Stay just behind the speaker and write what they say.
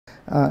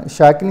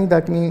షాకిని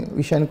దాకిని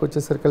విషయానికి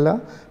వచ్చేసరికల్లా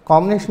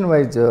combination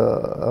wise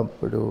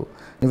ఇప్పుడు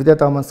నివేతా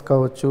థామస్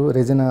కావచ్చు,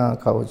 రెజినా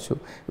కావచ్చు,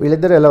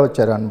 వీళ్ళిద్దరు ఎలా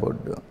వచ్చారు ఆన్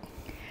బోర్డు?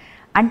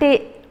 అంటే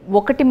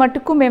ఒకటి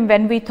మటుకు మేము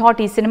వెన్ వీ థాట్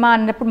ఈ సినిమా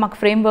అన్నప్పుడు మాకు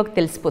ఫ్రేమ్ వర్క్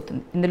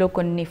తెలిసిపోతుంది. ఇందులో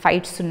కొన్ని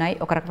ఫైట్స్ ఉన్నాయి,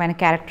 ఒక రకమైన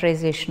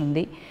క్యారెక్టరైజేషన్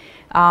ఉంది,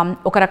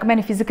 ఒక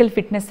రకమైన ఫిజికల్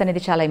ఫిట్నెస్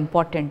అనేది చాలా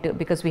important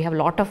because we have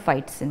lot of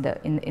fights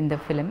in the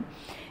film.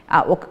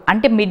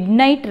 అంటే మిడ్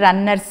నైట్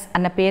రన్నర్స్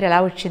అన్న పేరు ఎలా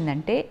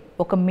వచ్చిందంటే,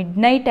 ఒక మిడ్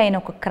నైట్ అయిన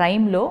ఒక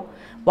క్రైమ్లో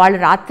వాళ్ళు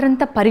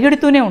రాత్రంతా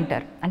పరిగెడుతూనే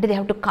ఉంటారు. అంటే they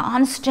have to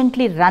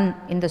constantly run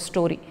in the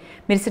story.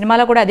 మీరు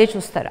సినిమాలో కూడా అదే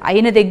చూస్తారు.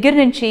 అయిన దగ్గర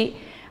నుంచి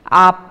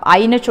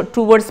అయిన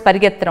టువర్డ్స్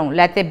పరిగెత్తడం,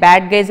 లేకపోతే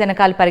బ్యాడ్ గైజ్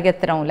వెనకాల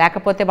పరిగెత్తడం,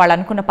 లేకపోతే వాళ్ళు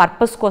అనుకున్న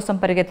పర్పస్ కోసం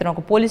పరిగెత్తడం,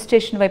 ఒక పోలీస్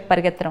స్టేషన్ వైపు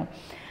పరిగెత్తడం.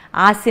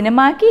 ఆ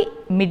సినిమాకి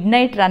మిడ్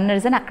నైట్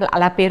రన్నర్స్ అని అక్కడ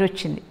అలా పేరు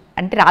వచ్చింది.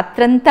 అంటే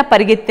రాత్రంతా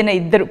పరిగెత్తిన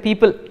ఇద్దరు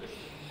పీపుల్.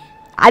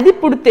 అది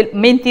ఇప్పుడు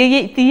మేము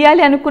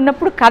తీయాలి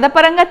అనుకున్నప్పుడు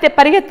కథపరంగా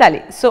పరిగెత్తాలి.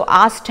 సో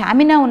ఆ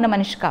స్టామినా ఉన్న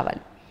మనిషి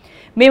కావాలి.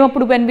 మేము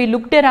అప్పుడు వెన్ వీ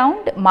లుక్డ్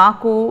అరౌండ్,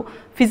 మాకు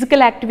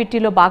ఫిజికల్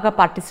యాక్టివిటీలో బాగా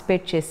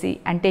పార్టిసిపేట్ చేసి,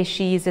 అంటే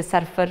she is a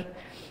surfer,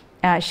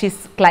 she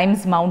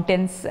claims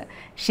mountains,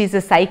 she is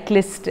a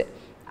cyclist,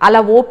 అలా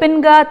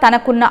ఓపెన్గా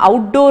తనకున్న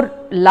అవుట్డోర్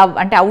లవ్,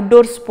 అంటే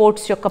అవుట్డోర్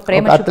స్పోర్ట్స్ యొక్క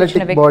ప్రేమ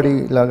చూపించిన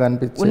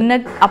వ్యక్తి ఉన్న.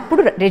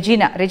 అప్పుడు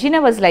Regina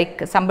was like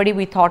somebody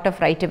we thought of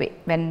right away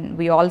when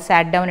we all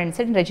sat down and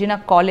said. Regina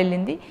call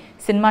వెళ్ళింది,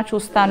 సినిమా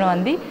చూస్తాను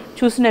అంది,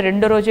 చూసిన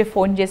రెండో రోజే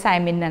ఫోన్ చేసి ఐ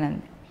మిన్ అని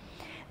అంది.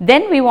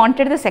 Then we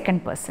wanted the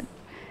second person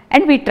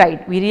and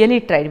we really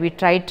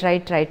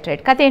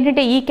tried. కథ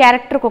ఏంటంటే ఈ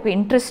క్యారెక్టర్కి ఒక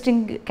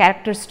ఇంట్రెస్టింగ్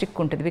క్యారెక్టరిస్టిక్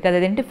ఉంటుంది, బికాజ్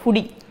అదేంటే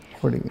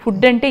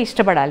ఫుడ్ అంటే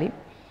ఇష్టపడాలి.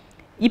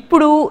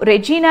 ఇప్పుడు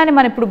రెజీనాని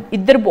మనం ఇప్పుడు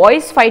ఇద్దరు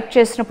బాయ్స్ ఫైట్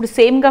చేస్తున్నప్పుడు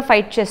సేమ్గా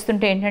ఫైట్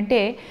చేస్తుంటే ఏంటంటే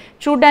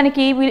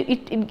చూడ్డానికి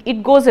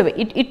it goes away,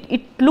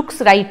 it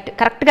looks right,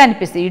 కరెక్ట్గా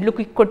అనిపిస్తుంది. ఈ లుక్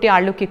కిక్ కొట్టి ఆ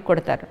లుక్ కిక్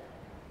కొడతారు.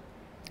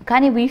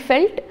 కానీ we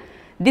felt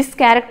this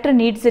character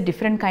needs a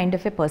different kind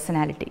of a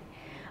personality.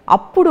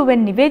 అప్పుడు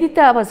when Nivedita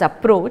was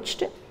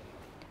approached,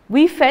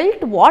 we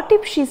felt what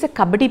if she is a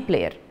kabaddi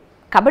player.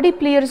 Kabaddi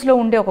ప్లేయర్స్లో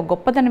ఉండే ఒక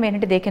గొప్పతనం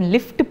ఏంటంటే they can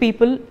lift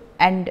people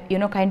and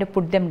kind of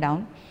put them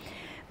down.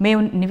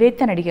 మేము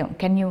నివేతని అడిగాం,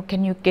 can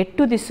you get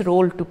to this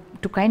role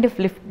to kind of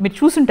lift. మీరు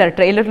చూసుంటారు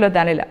ట్రైలర్లో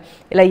దాని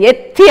ఇలా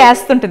ఎత్తి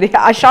వేస్తుంటుంది.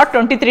 ఆ షాట్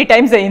 23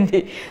 times అయింది.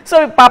 సో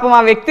పాపం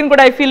ఆ వ్యక్తిని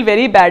కూడా ఐ ఫీల్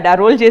వెరీ బ్యాడ్. ఆ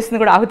రోల్ చేసింది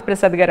కూడా ఆహుతి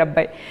ప్రసాద్ గారు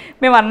అబ్బాయి.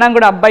 మేము అన్నాం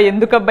కూడా, అబ్బాయి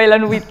ఎందుకు అబ్బాయి ఇలా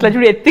నువ్వు ఇట్లా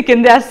చూడు ఎత్తి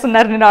కింద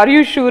వేస్తున్నారు, నేను ఆర్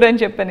యూ షూర్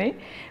అని చెప్పని.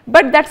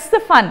 But that's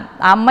the fun.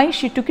 ఆ అమ్మాయి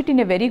she took it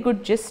in a very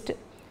good just.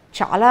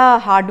 చాలా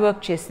హార్డ్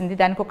వర్క్ చేసింది.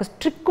 దానికి ఒక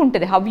ట్రిక్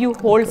ఉంటుంది, how you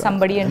hold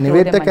somebody. And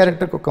Nivetha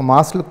క్యారెక్టర్కి ఒక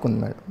మాస్ లుక్ ఉంది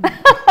madam.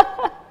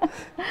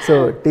 So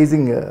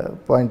teasing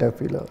point of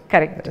వ్యూలో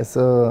కరెక్ట్.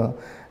 సో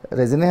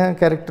రెజినా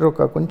క్యారెక్టర్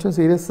ఒక కొంచెం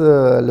సీరియస్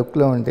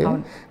లుక్లో ఉంటే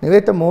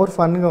నివేత మోర్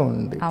ఫన్గా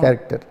ఉంది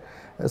క్యారెక్టర్.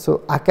 సో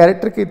ఆ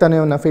క్యారెక్టర్కి తను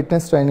ఏమన్నా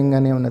ఫిట్నెస్ ట్రైనింగ్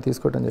అని ఏమన్నా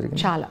తీసుకోవడం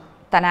జరిగింది? చాలా.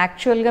 తను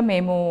యాక్చువల్గా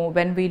మేము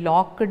when we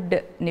locked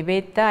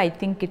Nivetha, I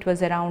think it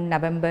was around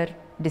November,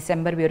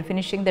 December, we are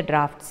finishing the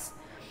drafts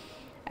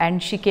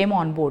and she came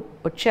on board.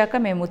 వచ్చాక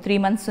మేము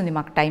 3 months ఉంది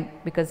మాకు time,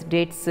 because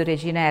dates,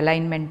 Regina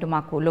alignment,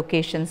 మాకు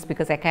లొకేషన్స్,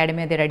 బికాస్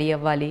అకాడమీ అది రెడీ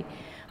అవ్వాలి.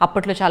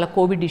 అప్పట్లో చాలా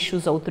కోవిడ్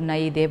ఇష్యూస్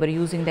అవుతున్నాయి. They were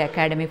using the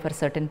academy for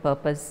certain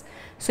purpose.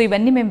 So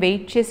ఇవన్నీ మేము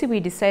వెయిట్ చేసి we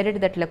decided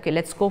that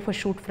let's go for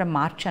shoot from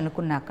March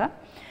అనుకున్నాక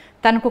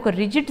తనకు ఒక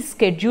రిజిడ్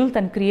స్కెడ్యూల్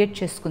తను క్రియేట్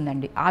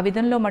చేసుకుందండి. ఆ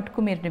విధంలో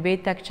మటుకు మీరు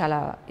నివేతకి చాలా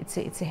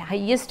it's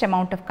highest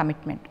amount of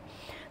commitment.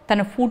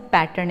 తన ఫుడ్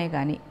ప్యాటర్నే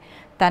కానీ,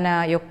 తన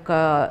యొక్క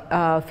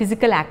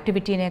ఫిజికల్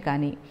యాక్టివిటీనే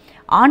కానీ,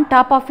 on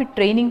top of it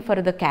training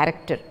for the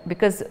character.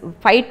 Because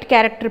fight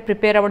character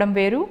prepare అవ్వడం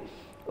వేరు,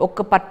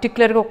 ఒక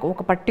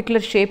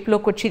పర్టికులర్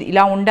షేప్లోకి వచ్చి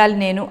ఇలా ఉండాలి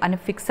నేను అని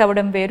ఫిక్స్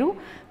అవ్వడం వేరు,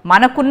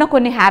 మనకున్న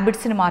కొన్ని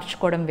హ్యాబిట్స్ని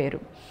మార్చుకోవడం వేరు.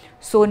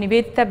 So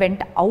Nivedita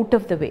went out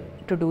of the way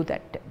to do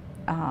that.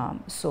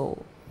 So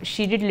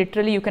she did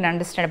literally, you can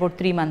understand, about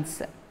 3 months.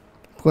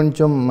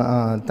 కొంచెం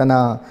తన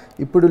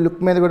ఇప్పుడు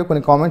లుక్ మీద కూడా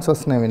కొన్ని కామెంట్స్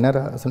వస్తున్నాయి,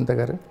 విన్నారా సునీత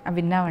గారు?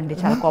 విన్నామండి,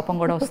 చాలా కోపం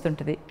కూడా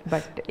వస్తుంటుంది.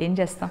 బట్ ఏం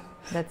చేస్తాం,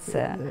 దట్స్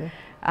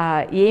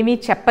ఏమీ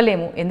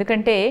చెప్పలేము.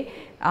 ఎందుకంటే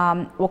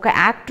ఒక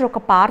యాక్టర్ ఒక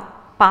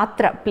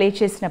పాత్ర ప్లే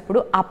చేసినప్పుడు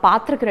ఆ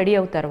పాత్రకు రెడీ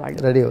అవుతారు వాళ్ళు,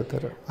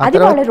 అది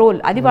వాళ్ళ రోల్,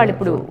 అది వాళ్ళు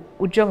ఇప్పుడు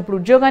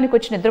ఉద్యోగానికి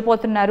వచ్చి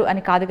నిద్రపోతున్నారు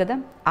అని కాదు కదా.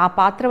 ఆ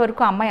పాత్ర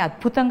వరకు అమ్మాయి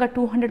అద్భుతంగా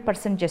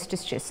 200%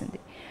 జస్టిస్ చేసింది.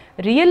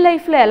 రియల్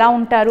లైఫ్లో ఎలా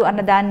ఉంటారు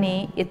అన్న దాన్ని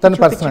ఎత్తి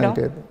చూపించడం,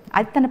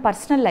 అది తన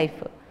పర్సనల్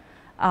లైఫ్.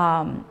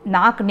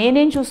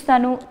 నేనేం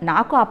చూస్తాను,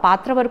 నాకు ఆ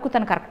పాత్ర వరకు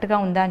తను కరెక్ట్గా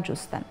ఉందా అని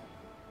చూస్తాను.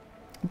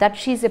 That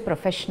she a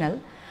professional.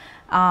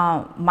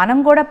 మనం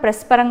కూడా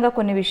ప్రెస్ పరంగా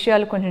కొన్ని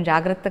విషయాలు కొంచెం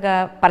జాగ్రత్తగా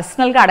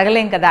పర్సనల్గా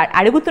అడగలేం కదా,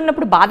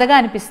 అడుగుతున్నప్పుడు బాధగా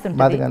అనిపిస్తుంది.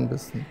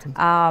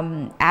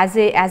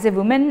 As a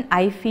women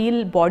I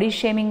feel body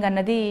shaming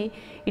అన్నది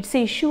it's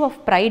a issue of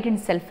pride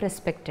and self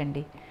respect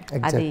అండి.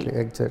 అది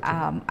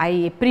ఐ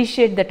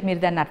అప్రిషియేట్ దట్ మీరు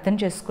దాన్ని అర్థం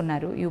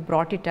చేసుకున్నారు, యూ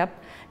బ్రాట్ ఇట్ అప్.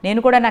 నేను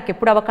కూడా నాకు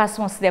ఎప్పుడు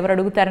అవకాశం వస్తుంది ఎవరు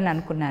అడుగుతారని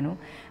అనుకున్నాను.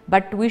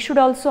 But we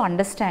should also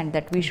understand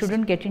that we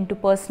shouldn't get in to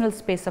personal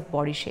space of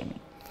body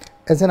shaming.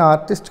 As an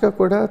ఆర్టిస్ట్గా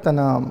కూడా తన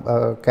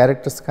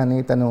క్యారెక్టర్స్ కానీ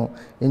తను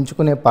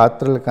ఎంచుకునే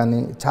పాత్రలు కానీ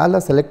చాలా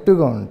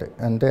సెలెక్టివ్గా ఉంటాయి.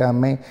 అంటే ఆ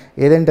అమ్మాయి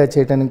ఏదంటే అది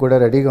చేయడానికి కూడా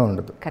రెడీగా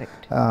ఉండదు.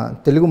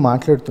 తెలుగు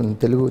మాట్లాడుతుంది,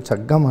 తెలుగు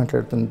చక్కగా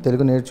మాట్లాడుతుంది,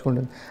 తెలుగు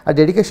నేర్చుకుంటుంది. ఆ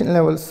డెడికేషన్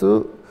లెవెల్స్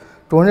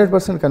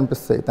 200%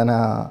 కనిపిస్తాయి. తన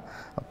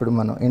అప్పుడు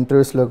మనం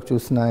ఇంటర్వ్యూస్లోకి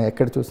చూసినా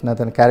ఎక్కడ చూసినా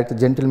తన క్యారెక్టర్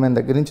జెంటిల్మెన్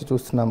దగ్గర నుంచి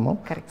చూస్తున్నాము.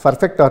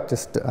 పర్ఫెక్ట్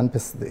ఆర్టిస్ట్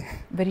అనిపిస్తుంది.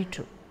 Very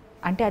true.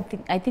 అంటే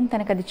ఐ థింక్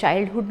తనకు అది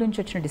చైల్డ్హుడ్ నుంచి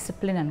వచ్చిన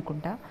డిసిప్లిన్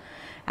అనుకుంటా.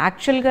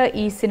 యాక్చువల్గా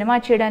ఈ సినిమా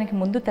చేయడానికి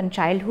ముందు తన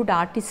చైల్డ్హుడ్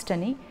ఆర్టిస్ట్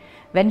అని,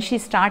 when she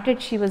started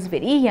she was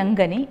very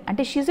young అని,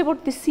 అంటే she is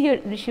about this year,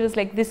 she was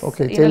like this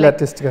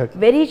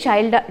very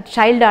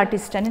child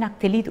artist అని నాకు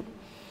తెలీదు.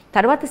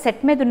 తర్వాత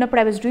సెట్ మీద ఉన్నప్పుడు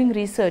ఐ వాజ్ డూయింగ్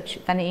రీసెర్చ్,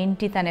 తను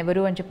ఏంటి తను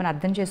ఎవరు అని చెప్పి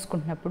అర్థం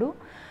చేసుకుంటున్నప్పుడు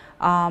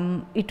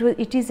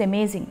ఇట్ ఈస్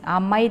అమేజింగ్. ఆ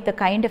అమ్మాయి the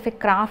kind of a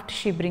craft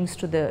she brings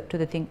to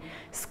the thing.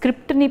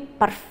 స్క్రిప్ట్ని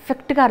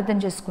పర్ఫెక్ట్గా అర్థం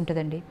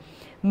చేసుకుంటుందండి.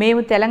 మేము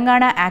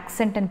తెలంగాణ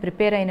యాక్సెంట్ అని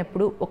ప్రిపేర్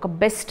అయినప్పుడు ఒక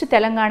బెస్ట్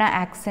తెలంగాణ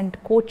యాక్సెంట్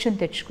కోచ్ని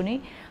తెచ్చుకుని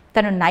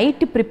తను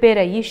నైట్ ప్రిపేర్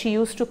అయ్యి she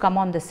use to come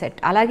on the set.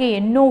 అలాగే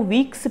ఎన్నో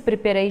వీక్స్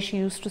ప్రిపేర్ అయ్యి she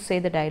use to say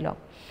the dialogue.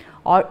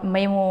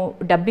 మేము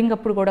డబ్బింగ్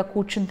అప్పుడు కూడా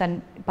కూర్చుని తను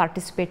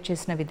పార్టిసిపేట్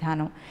చేసిన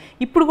విధానం.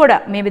 ఇప్పుడు కూడా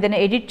మేము ఏదైనా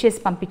ఎడిట్ చేసి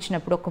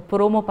పంపించినప్పుడు, ఒక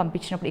ప్రోమో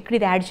పంపించినప్పుడు ఇక్కడ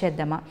ఇది యాడ్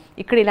చేద్దామా,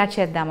 ఇక్కడ ఇలా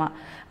చేద్దామా,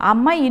 ఆ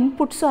అమ్మాయి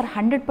inputs are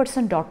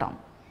 100% dot on.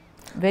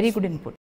 Very good input.